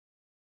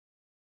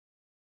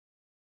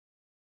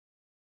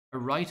a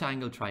right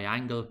angle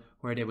triangle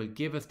where they will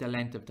give us the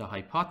length of the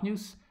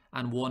hypotenuse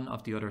and one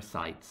of the other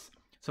sides.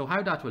 So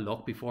how that will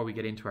look before we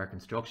get into our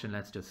construction,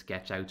 let's just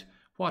sketch out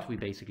what we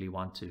basically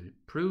want to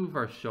prove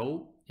or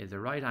show is a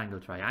right angle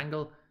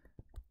triangle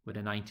with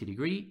a 90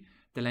 degree.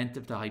 The length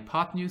of the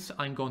hypotenuse,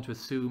 I'm going to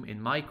assume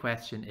in my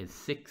question, is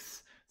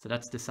 6. So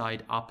that's the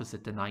side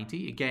opposite the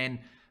 90. Again,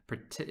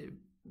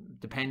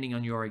 depending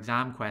on your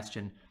exam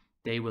question,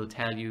 they will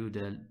tell you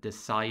the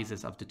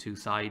sizes of the two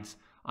sides.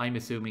 I'm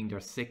assuming they're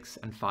 6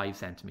 and 5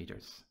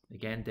 centimeters.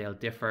 Again, they'll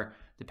differ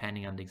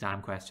depending on the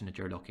exam question that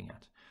you're looking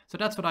at. So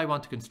that's what I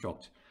want to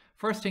construct.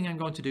 First thing I'm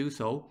going to do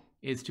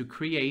is to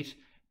create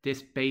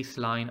this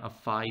baseline of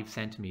 5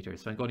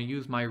 centimeters. So I'm going to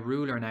use my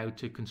ruler now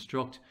to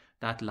construct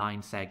that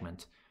line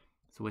segment.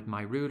 So with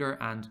my ruler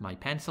and my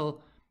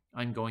pencil,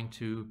 I'm going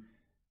to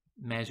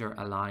measure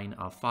a line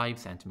of 5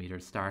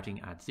 centimeters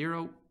starting at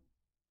 0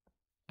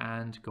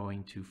 and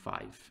going to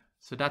 5.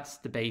 So that's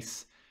the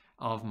base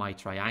of my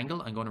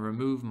triangle. I'm going to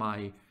remove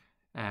my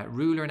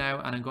ruler now,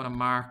 and I'm going to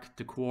mark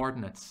the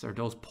coordinates, or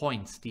those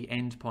points, the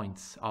end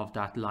points of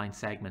that line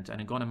segment,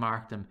 and I'm going to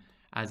mark them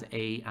as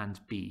A and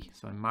B.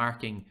 So I'm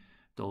marking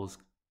those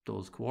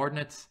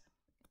coordinates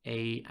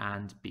A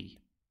and B.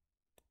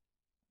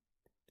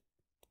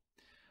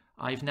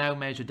 I've now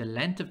measured the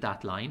length of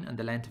that line, and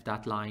the length of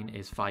that line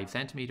is 5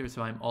 centimeters,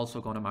 so I'm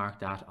also going to mark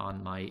that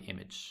on my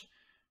image.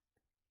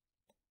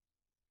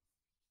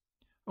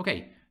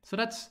 Okay, so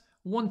that's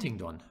one thing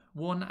done.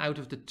 1 out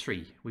of the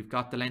 3. We've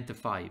got the length of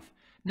 5.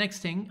 Next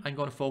thing I'm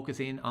going to focus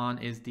in on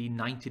is the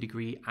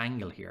 90-degree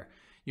angle here.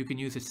 You can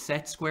use a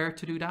set square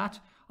to do that.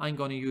 I'm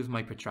going to use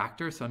my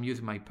protractor. So I'm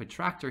using my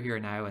protractor here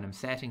now, and I'm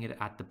setting it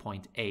at the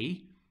point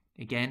A.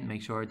 Again,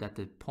 make sure that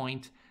the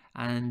point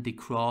and the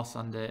cross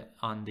on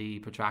the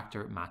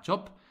protractor match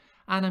up.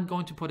 And I'm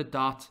going to put a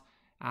dot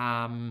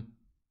at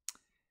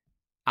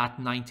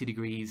 90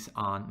 degrees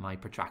on my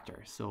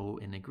protractor. So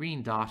in a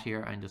green dot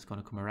here, I'm just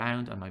going to come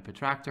around on my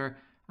protractor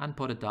and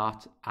put a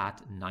dot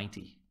at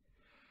 90.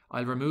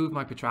 I'll remove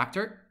my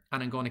protractor,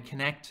 and I'm going to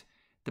connect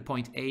the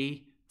point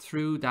A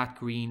through that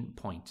green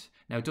point.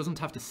 Now it doesn't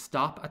have to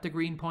stop at the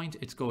green point,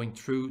 it's going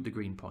through the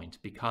green point,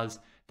 because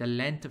the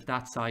length of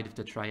that side of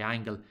the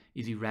triangle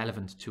is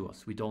irrelevant to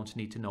us. We don't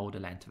need to know the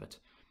length of it.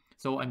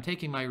 So I'm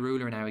taking my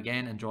ruler now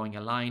again and drawing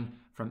a line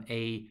from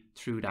A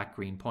through that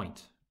green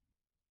point.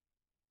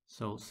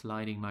 So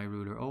sliding my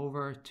ruler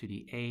over to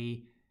the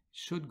A,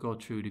 should go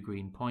through the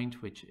green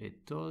point, which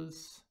it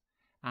does.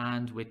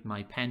 And with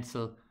my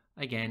pencil,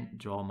 again,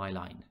 draw my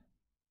line.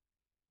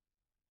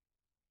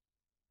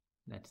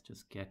 Let's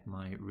just get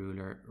my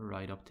ruler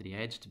right up to the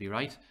edge to be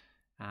right.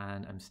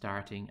 And I'm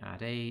starting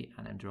at A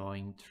and I'm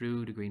drawing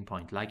through the green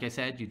point. Like I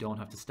said, you don't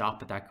have to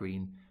stop at that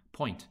green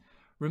point.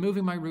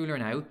 Removing my ruler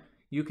now,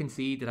 you can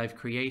see that I've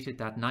created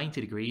that 90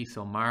 degree.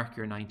 So mark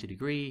your 90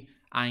 degree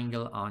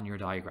angle on your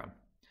diagram.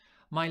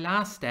 My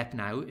last step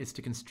now is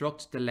to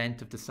construct the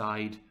length of the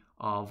side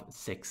of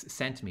 6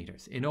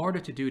 centimeters. In order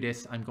to do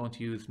this, I'm going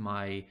to use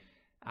my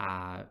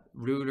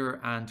ruler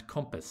and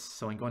compass.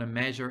 So I'm going to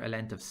measure a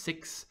length of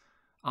 6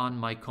 on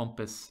my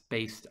compass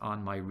based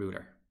on my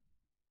ruler.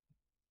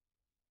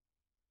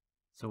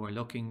 So we're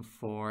looking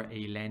for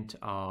a length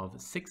of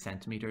 6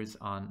 centimeters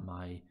on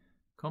my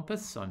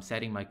compass. So I'm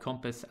setting my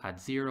compass at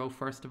 0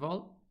 first of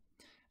all,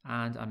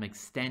 and I'm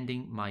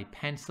extending my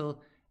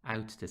pencil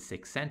out to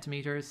 6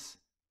 centimeters.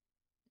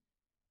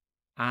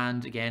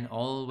 And again,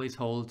 always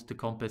hold the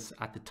compass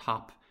at the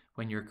top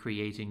when you're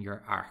creating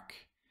your arc.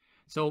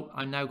 So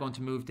I'm now going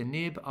to move the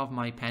nib of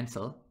my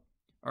pencil,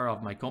 or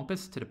of my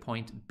compass, to the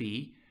point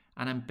B,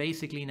 and I'm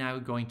basically now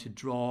going to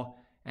draw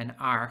an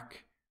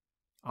arc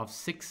of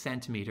 6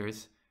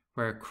 centimeters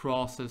where it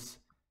crosses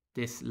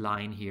this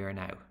line here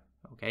now.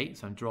 Okay,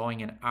 so I'm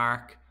drawing an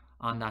arc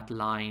on that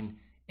line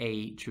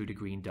A through the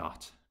green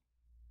dot.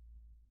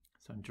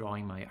 So I'm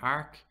drawing my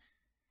arc,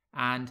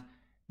 and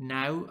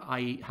now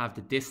I have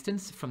the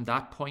distance from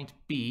that point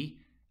B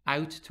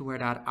out to where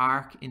that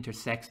arc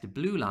intersects the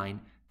blue line.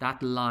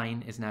 That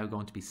line is now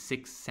going to be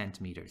 6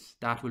 centimeters.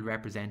 That will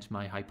represent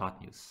my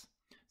hypotenuse.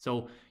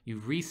 So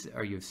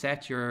you've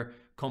set your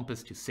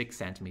compass to 6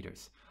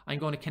 centimeters. I'm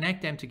going to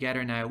connect them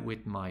together now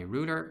with my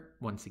ruler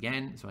once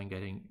again. So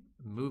I'm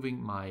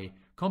moving my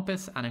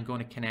compass, and I'm going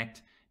to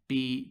connect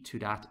B to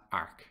that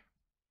arc.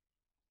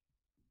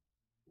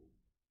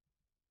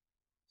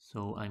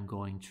 So I'm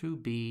going through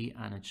B,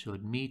 and it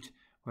should meet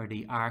where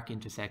the arc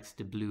intersects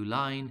the blue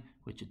line,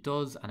 which it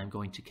does, and I'm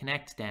going to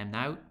connect them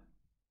now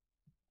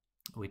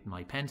with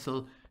my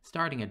pencil,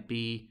 starting at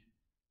B,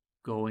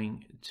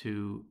 going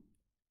to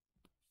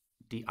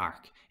the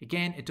arc.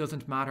 Again, it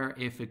doesn't matter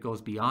if it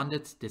goes beyond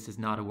it. This is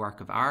not a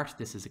work of art,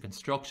 this is a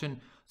construction,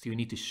 so you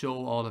need to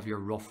show all of your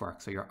rough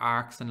work, so your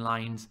arcs and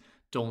lines,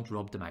 don't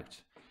rub them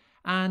out.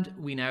 And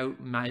we now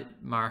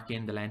mark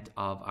in the length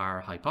of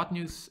our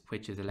hypotenuse,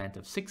 which is a length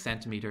of 6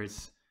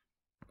 centimeters.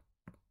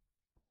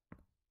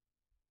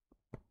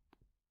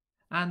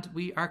 And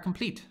we are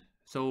complete.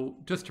 So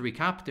just to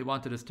recap, they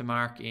wanted us to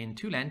mark in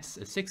 2 lengths,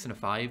 a 6 and a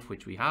 5,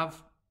 which we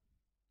have,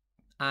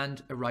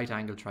 and a right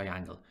angle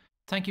triangle.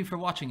 Thank you for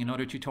watching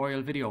another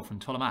tutorial video from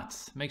Tulla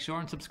Maths. Make sure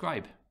and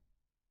subscribe.